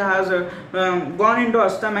once it has gone into our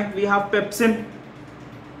stomach, we have pepsin.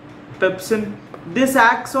 This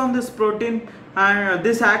acts on this protein, and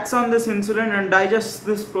this acts on this insulin and digests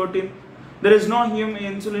this protein. There is no human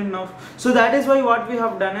insulin now. So that is why what we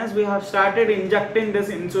have done is we have started injecting this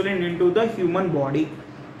insulin into the human body.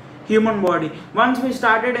 Once we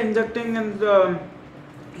started injecting in the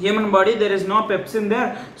human body, there is no pepsin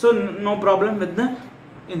there, so no problem with the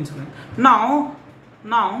insulin. Now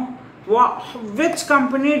which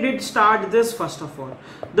company did start this? First of all,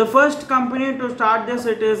 the first company to start this,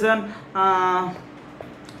 it is an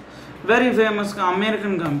very famous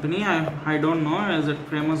American company. I don't know is it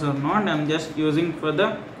famous or not, I'm just using for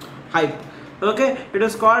the hype. Okay, it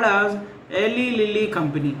is called as Eli Lilly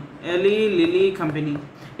company.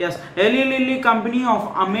 Yes, Eli Lilly company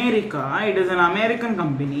of America. It is an American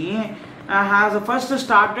company. Has first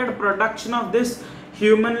started production of this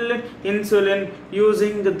human insulin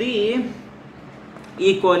using the E.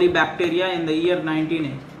 coli bacteria in the year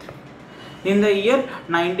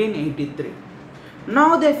 1983.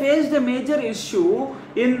 Now they faced a major issue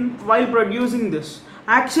while producing this.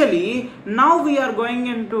 Actually, now we are going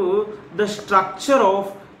into the structure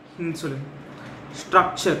of insulin.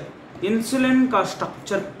 Insulin का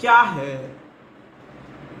structure क्या है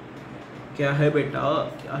बेटा,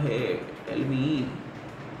 क्या है? Tell me.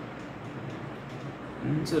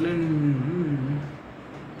 Insulin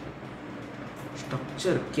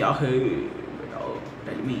structure क्या है बेटा?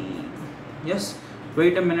 Tell me. Yes,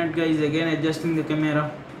 wait a minute guys, again adjusting the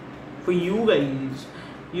camera for you guys.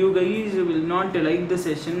 You guys will not like the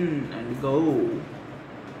session and go.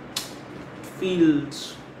 It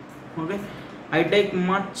feels okay. I take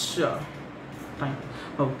much time.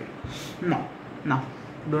 Okay, now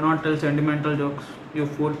do not tell sentimental jokes, you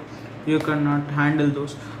fool. You cannot handle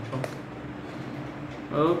those.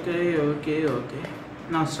 Okay.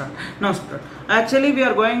 Now start. Actually, we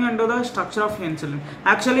are going into the structure of insulin.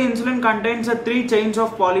 Actually, insulin contains 3 chains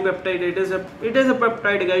of polypeptide. It is a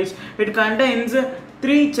peptide, guys. It contains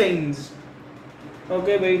 3 chains.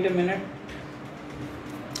 Okay, wait a minute.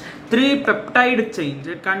 3 peptide chains.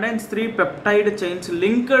 It contains 3 peptide chains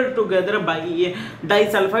linked together by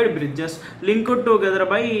disulfide bridges.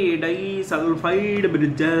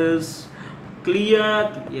 Clear.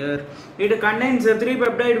 It contains 3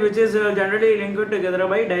 peptide which is generally linked together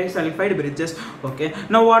by disulfide bridges. Okay.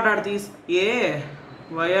 Now what are these? A.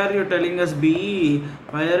 Why are you telling us B?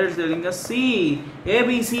 Why are you telling us C? A,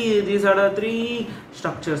 B, C. These are the 3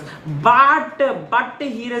 structures. But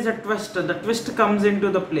here is a twist. The twist comes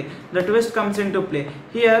into play.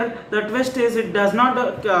 Here the twist is it does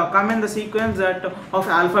not come in the sequence of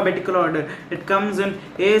alphabetical order. It comes in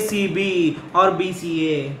A, C, B or B,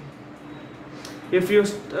 C, A. If you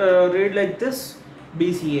read like this,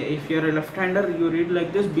 BCA. If you are a left-hander, you read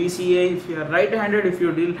like this, BCA. If you are right-handed, if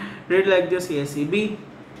you read like this, ACB.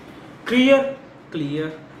 Clear?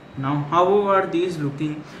 Now, how are these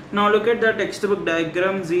looking? Now, look at the textbook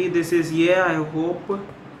diagram. Z, this is A, I hope.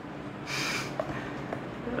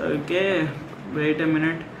 Okay, wait a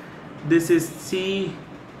minute. This is C.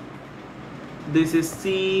 This is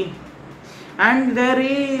C. And there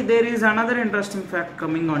is another interesting fact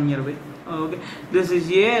coming on your way. Okay, this is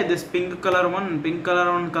this pink color one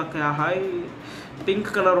का क्या है? Pink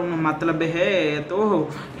colour में मतलब है ये तो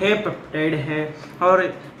है peptide है, और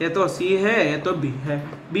ये तो सी है, ये तो बी है,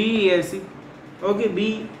 बी ए सी, ओके,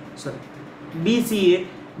 बी सी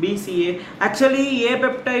ए. Actually ये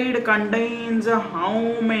peptide contains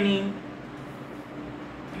how many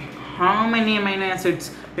amino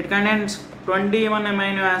acids? It contains 21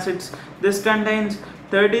 amino acids. This contains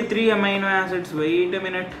 33 amino acids. Wait a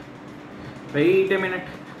minute.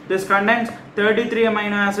 This contains 33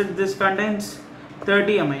 amino acids. This contains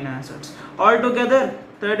 30 amino acids. Altogether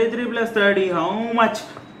 33 plus 30, how much?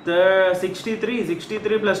 The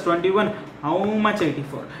 63 plus 21, how much?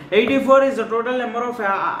 84 is the total number of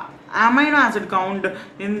amino acid count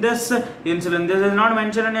in this insulin. This is not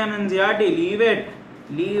mentioned in NCERT.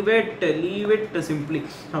 Leave it simply.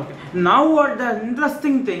 Okay, now what the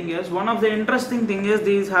interesting thing is, one of the interesting thing is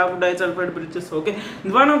these have disulfide bridges. Okay,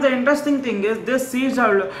 one of the interesting thing is this C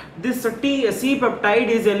peptide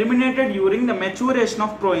is eliminated during the maturation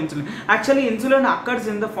of proinsulin. Actually insulin occurs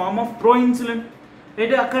in the form of proinsulin.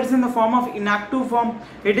 It occurs in the form of inactive form.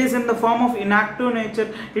 It is in the form of inactive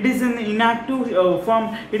nature. It is in inactive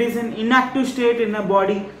form. It is in inactive state in the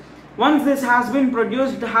body. Once this has been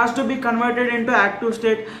produced, it has to be converted into active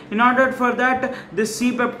state. In order for that, this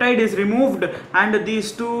C peptide is removed and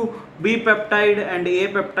these two B peptide and A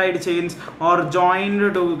peptide chains are joined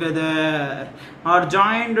together.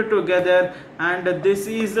 And this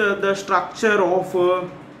is the structure of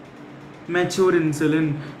mature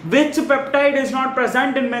insulin. Which peptide is not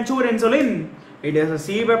present in mature insulin? It is a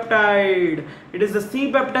C peptide. It is the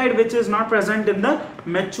C peptide which is not present in the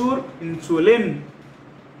mature insulin.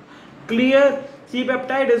 Clear? C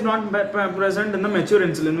peptide is not present in the mature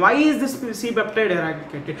insulin. Why is this C peptide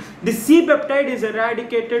eradicated? The C peptide is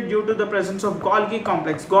eradicated due to the presence of Golgi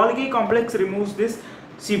complex. Golgi complex removes this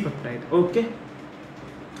C peptide. Okay,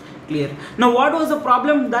 clear. Now what was the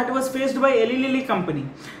problem that was faced by Eli Lilly company?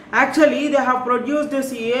 Actually they have produced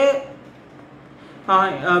this we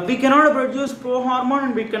cannot produce pro-hormone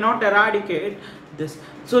and we cannot eradicate this.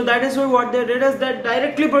 So that is why what they did is they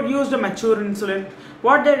directly produced a mature insulin.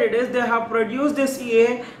 What they did is they have produced this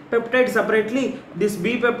A peptide separately, this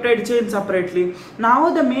B peptide chain separately. Now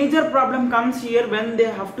the major problem comes here when they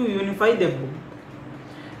have to unify them both.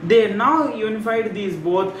 They now unified these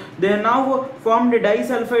both. They now formed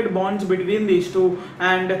disulfide bonds between these two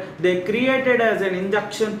and they created as an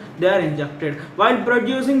injection. They are injected. While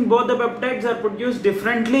producing, both the peptides are produced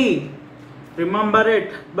differently. Remember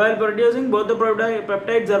it, while producing both the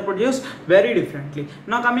peptides are produced very differently.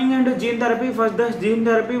 Now coming into gene therapy, first the gene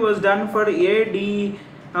therapy was done for AD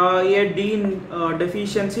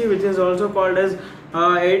deficiency, which is also called as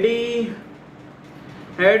adenosine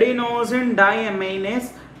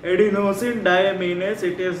diaminase. Adenosine diaminase,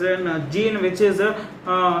 it is a gene which is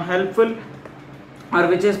helpful or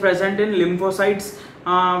which is present in lymphocytes.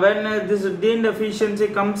 When this gene deficiency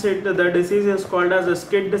comes, the disease is called as a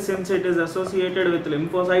SCID since it is associated with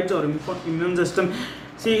lymphocytes or immune system.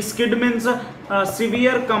 See, SCID means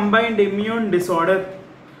severe combined immune disorder.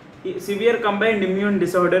 The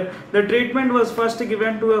treatment was first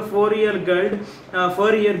given to a 4-year girl.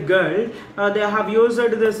 They have used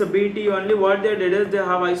this BT only. What they did is they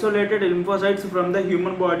have isolated lymphocytes from the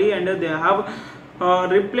human body and they have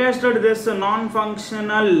replaced this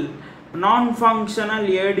non-functional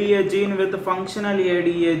ADA gene with functional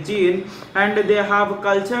ADA gene, and they have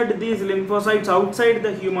cultured these lymphocytes outside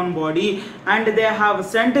the human body and they have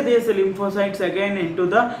sent these lymphocytes again into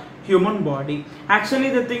the human body. Actually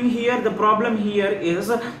the thing here, the problem here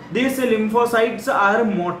is these lymphocytes are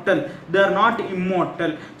mortal, they are not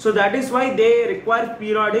immortal. So that is why they require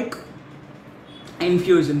periodic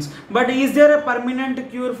infusions. But is there a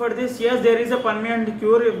permanent cure for this? Yes, there is a permanent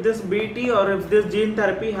cure if this BT or if this gene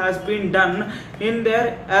therapy has been done in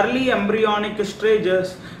their early embryonic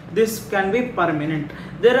stages. This can be permanent.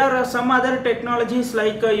 There are some other technologies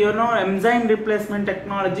like enzyme replacement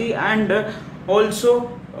technology and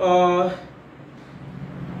also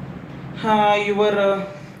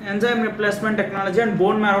enzyme replacement technology and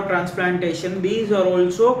bone marrow transplantation. These are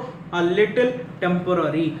also a little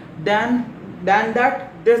temporary. Than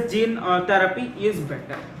that, this gene therapy is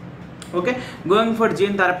better. Okay, going for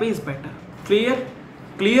gene therapy is better. Clear?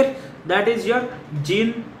 That is your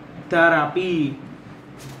gene therapy.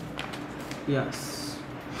 Yes.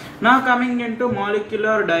 Now coming into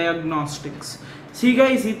molecular diagnostics. See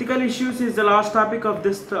guys, ethical issues is the last topic of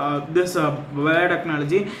this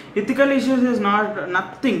biotechnology. Ethical issues is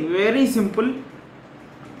nothing, very simple.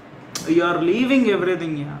 You are leaving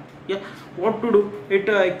everything here. Yeah, what to do? It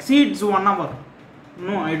exceeds 1 hour.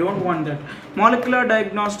 No, I don't want that. Molecular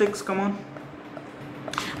diagnostics, come on.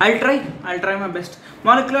 I'll try my best.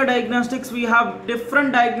 Molecular diagnostics, we have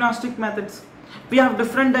different diagnostic methods. We have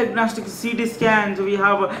different diagnostics, CT scans, we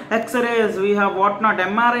have X-rays, we have whatnot,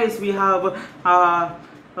 MRIs, we have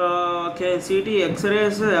okay, CT,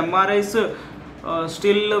 X-rays, MRIs.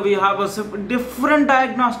 Still we have different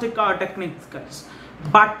diagnostic techniques, guys.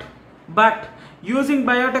 But using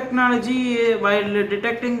biotechnology while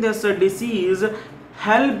detecting this disease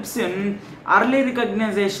helps in early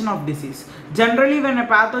recognition of disease. Generally, when a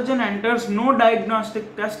pathogen enters, no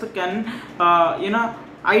diagnostic test can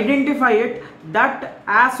identify it, that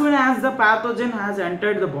as soon as the pathogen has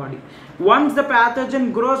entered the body. Once the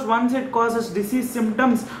pathogen grows, once it causes disease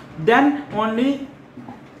symptoms, then only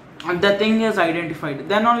the thing is identified,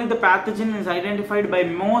 then only the pathogen is identified by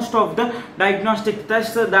most of the diagnostic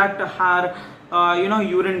tests that are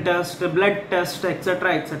urine test, blood test,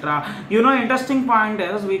 etc, etc. Interesting point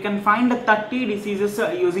is we can find 30 diseases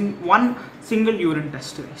using one single urine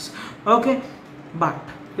test, guys. Okay, but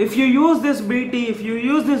if you use this BT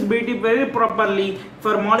very properly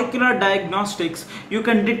for molecular diagnostics, you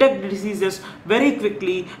can detect diseases very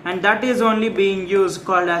quickly, and that is only being used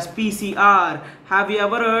called as PCR. Have you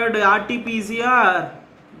ever heard RT-PCR?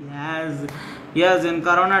 Yes, in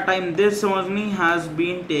corona time this only has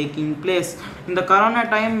been taking place. In the corona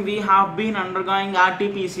time we have been undergoing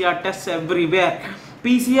RT-PCR tests everywhere.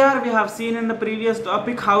 PCR, we have seen in the previous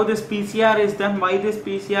topic how this PCR is done, why this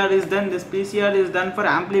PCR is done. This PCR is done for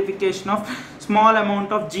amplification of small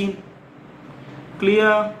amount of gene.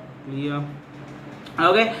 Clear.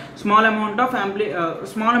 Okay, small amount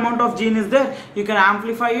of gene is there, you can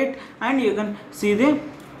amplify it and you can see the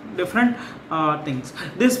different things.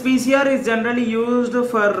 This PCR is generally used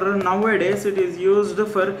for, nowadays it is used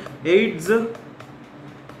for AIDS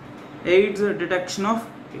detection of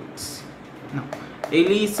AIDS. Now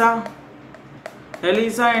ELISA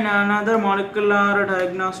in another molecular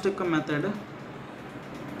diagnostic method.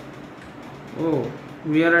 Oh,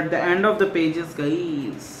 we are at the end of the pages,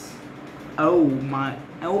 guys. Oh my,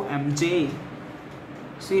 OMG.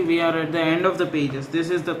 See, we are at the end of the pages. This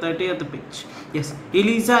is the 30th page. Yes,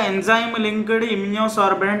 ELISA, enzyme linked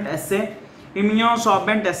immunosorbent assay.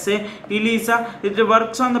 ELISA, it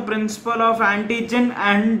works on the principle of antigen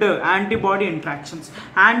and antibody interactions.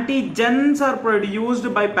 Antigens are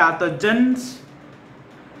produced by pathogens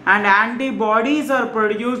and antibodies are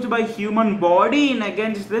produced by human body in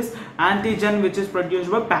against this antigen which is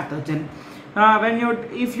produced by pathogen.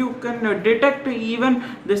 If you can detect even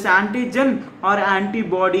this antigen or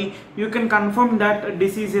antibody, you can confirm that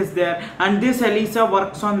disease is there, and this ELISA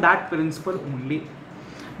works on that principle only.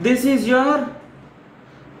 This is your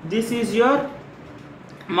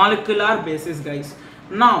molecular basis, guys.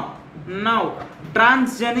 Now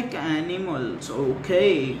transgenic animals.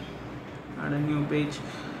 Okay, add a new page.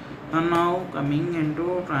 And now coming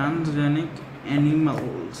into transgenic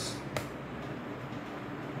animals.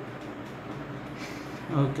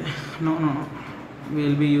 Okay, no,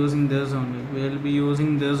 we'll be using this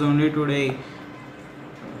only today.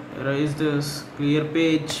 Where is this clear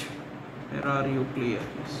page? Where are you? Clear?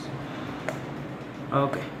 Yes.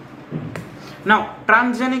 Okay, now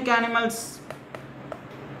transgenic animals,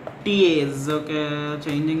 TAs. Okay,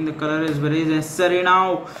 changing the color is very necessary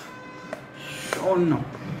now. Oh no,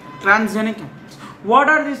 transgenic animals. What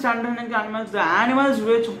are these transgenic animals? The animals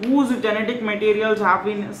whose genetic materials have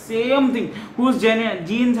been same thing, whose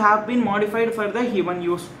genes have been modified for the human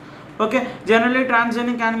use. Okay, generally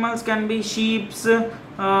transgenic animals can be sheeps,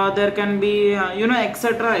 there can be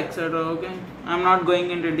etc. Okay, I'm not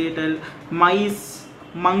going into detail. Mice,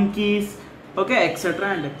 monkeys, okay,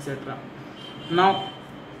 etc. and etc. Now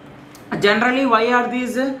generally, why are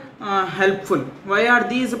these helpful? Why are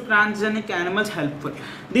these transgenic animals helpful?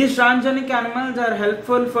 These transgenic animals are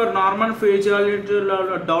helpful for normal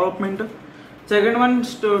physiological development. Second one,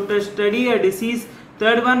 to study a disease.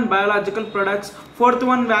 Third one, biological products. Fourth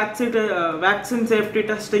one, vaccine safety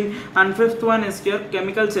testing. And fifth one is your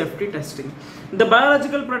chemical safety testing. The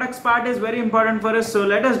biological products part is very important for us, so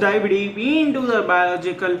let us dive deep into the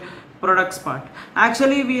biological products part.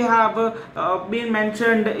 Actually, we have been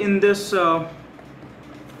mentioned in this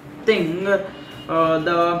thing, the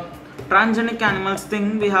transgenic animals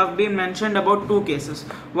thing. We have been mentioned about two cases.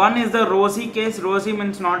 One is the Rosie case. Rosie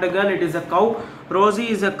means not a girl, it is a cow. Rosie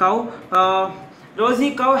is a cow.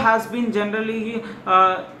 Rosie cow has been generally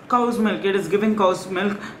cow's milk, it is giving cow's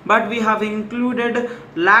milk, but we have included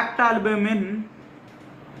lactalbumin.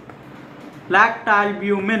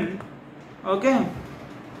 Okay,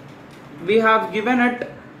 we have given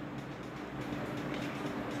it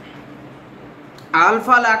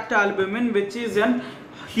alpha lactalbumin, which is an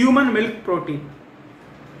human milk protein,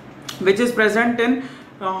 which is present in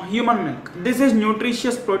human milk. This is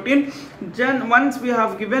nutritious protein. Then once we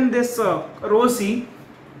have given this ROSI,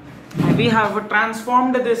 we have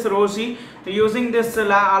transformed this ROSI using this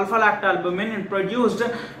alpha lactalbumin and produced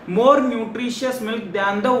more nutritious milk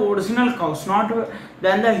than the original cows, not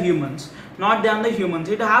than the humans. Not than the humans.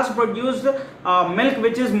 It has produced milk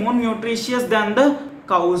which is more nutritious than the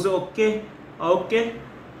cows. Okay, okay.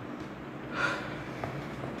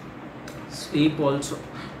 Sleep also.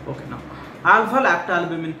 Okay, now alpha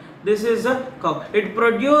lactalbumin. This is a cow. It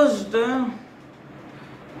produced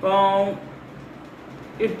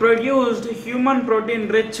human protein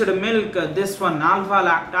rich milk. This one, alpha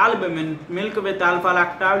lactalbumin, milk with alpha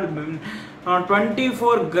lactalbumin,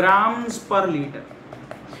 24 grams per liter.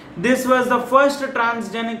 This was the first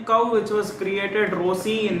transgenic cow which was created,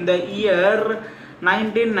 ROSI, in the year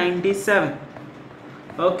 1997.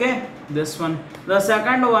 Okay, this one. The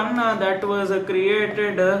second one that was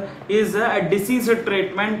created is a disease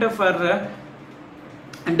treatment for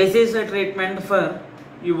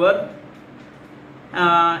your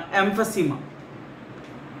emphysema.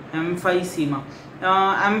 Emphysema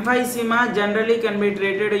generally can be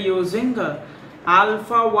treated using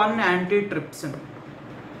alpha 1 antitrypsin.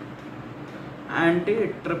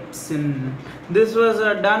 This was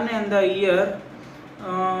done in the year.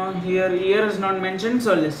 Year is not mentioned,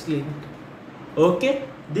 so let's leave it. Okay,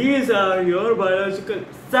 these are your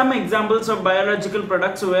some examples of biological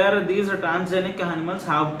products where these transgenic animals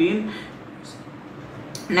have been.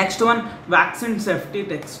 Next one, vaccine safety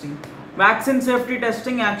testing. Vaccine safety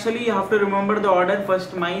testing, actually you have to remember the order.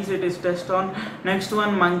 First mice it is test on, next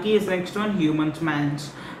one monkeys, next one humans,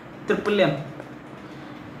 mans. Triple M.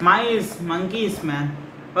 Mice, monkeys, man.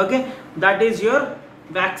 Okay, that is your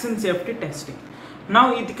vaccine safety testing.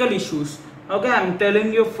 Now ethical issues. Okay, I am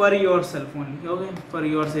telling you for yourself only. Okay, for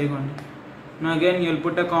your sake only. Now again you will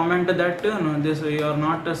put a comment that no, this you are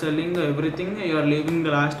not selling everything, you are leaving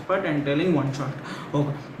the last part and telling one shot.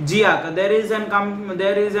 Okay, GIAC. There is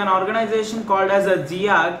an organization called as a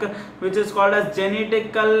GIAC, which is called as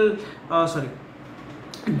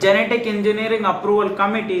Genetic Engineering Approval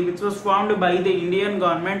Committee, which was formed by the Indian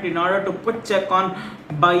government in order to put check on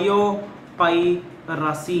biopiracy.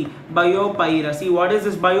 What is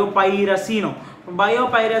this biopiracy? No,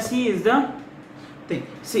 biopiracy is the thing.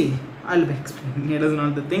 See, I'll be explaining. It is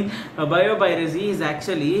not the thing. Biopiracy is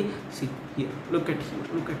actually, see here, look at here.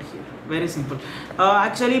 Very simple.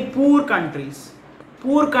 Actually, poor countries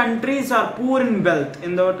are poor in wealth.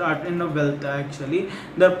 In the wealth, actually,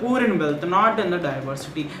 they are poor in wealth, not in the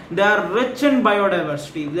diversity. They are rich in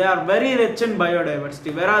biodiversity. They are very rich in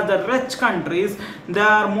biodiversity. Whereas the rich countries, they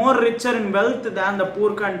are more richer in wealth than the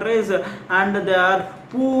poor countries, and they are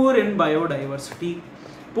poor in biodiversity.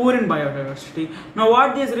 Now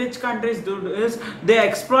what these rich countries do is they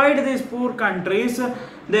exploit these poor countries, and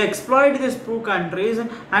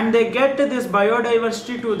they get this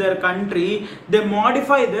biodiversity to their country. They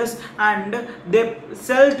modify this and they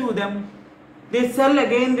sell to them. They sell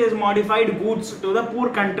again these modified goods to the poor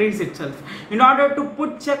countries itself. In order to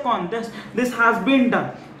put check on this has been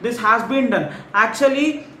done.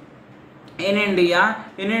 Actually, in India,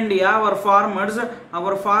 our farmers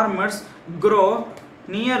grow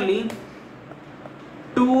nearly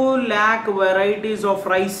 2 lakh varieties of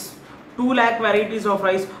rice,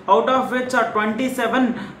 out of which are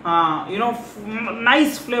 27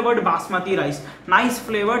 nice flavored basmati rice.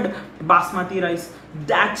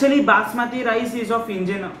 Actually, basmati rice is of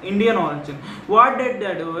Indian origin. What did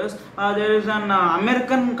they do is there is an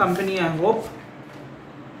American company, I hope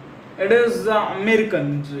it is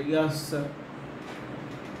American, yes,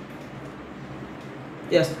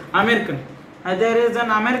 American. There is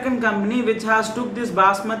an American company which has took this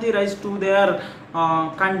basmati rice to their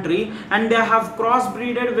country, and they have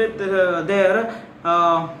crossbreeded with their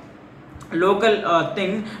local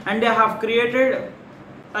thing, and they have created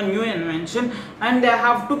a new invention, and they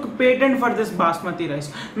have took patent for this basmati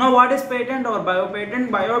rice. Now what is patent or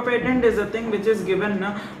biopatent? Biopatent is a thing which is given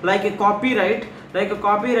like a copyright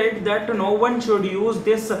that no one should use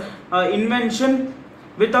this invention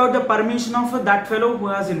without the permission of that fellow who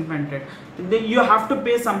has invented. You have to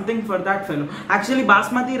pay something for that fellow. Actually,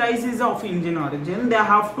 basmati rice is of Indian origin. They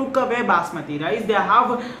have took away basmati rice. They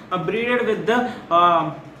have breeded with the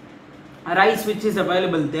rice which is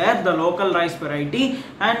available there, the local rice variety,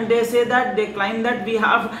 and they claim that we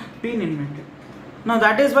have been invented. Now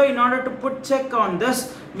that is why, in order to put check on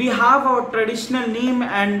this, we have our traditional neem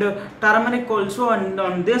and turmeric also, and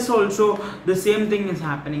on this also the same thing is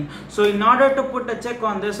happening. So in order to put a check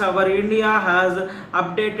on this, our India has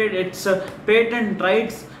updated its patent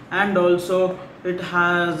rights, and also it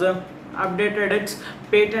has updated its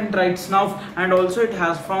patent rights now, and also it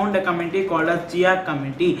has found a committee called as GIAC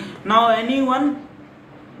committee. Now anyone,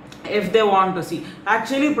 if they want to see,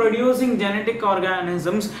 actually producing genetic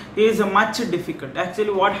organisms is much difficult.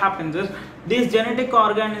 Actually what happens is, these genetic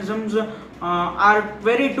organisms are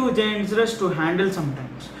very too dangerous to handle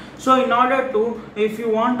sometimes. So in order to, if you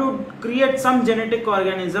want to create some genetic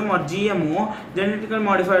organism or GMO, genetically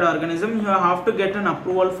modified organism, you have to get an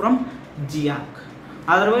approval from GIAC.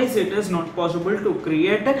 Otherwise it is not possible to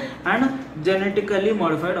create an genetically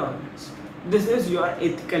modified organism. This is your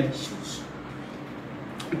ethical issues.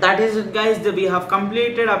 That is it, guys. We have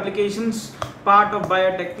completed applications part of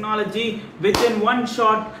biotechnology within one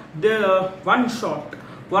shot.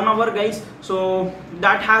 1 hour, guys. So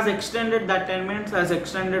that has extended, that 10 minutes has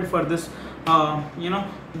extended for this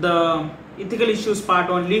the ethical issues part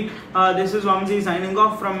only. This is Vamsi signing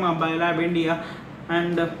off from Biolab India,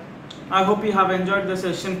 and I hope you have enjoyed the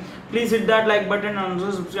session. Please hit that like button and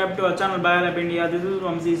also subscribe to our channel Biolab India. This is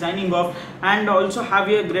Vamsi signing off, and also have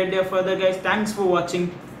a great day further, guys. Thanks for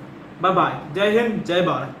watching. Bye bye. Jai Hind, Jai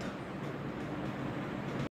Bharat.